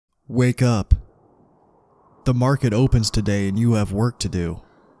Wake up. The market opens today and you have work to do.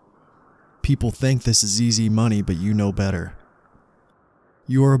 People think this is easy money, but you know better.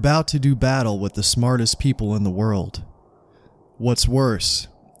 You are about to do battle with the smartest people in the world. What's worse,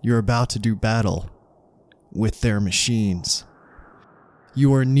 you're about to do battle with their machines.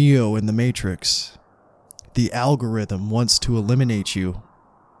 You are Neo in the Matrix. The algorithm wants to eliminate you.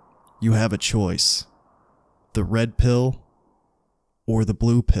 You have a choice: the red pill or the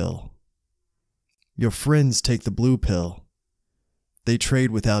blue pill. Your friends take the blue pill. They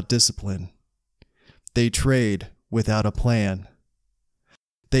trade without discipline. They trade without a plan.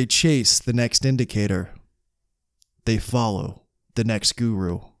 They chase the next indicator. They follow the next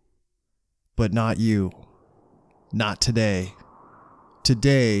guru. But not you. Not today.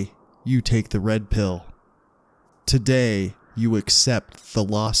 Today, you take the red pill. Today, you accept the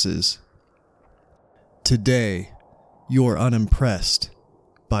losses. Today, you're unimpressed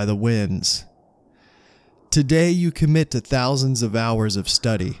by the wins. Today, you commit to thousands of hours of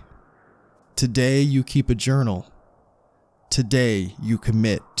study. Today, you keep a journal. Today, you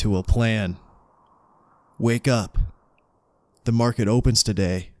commit to a plan. Wake up. The market opens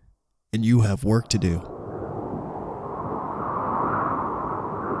today, and you have work to do.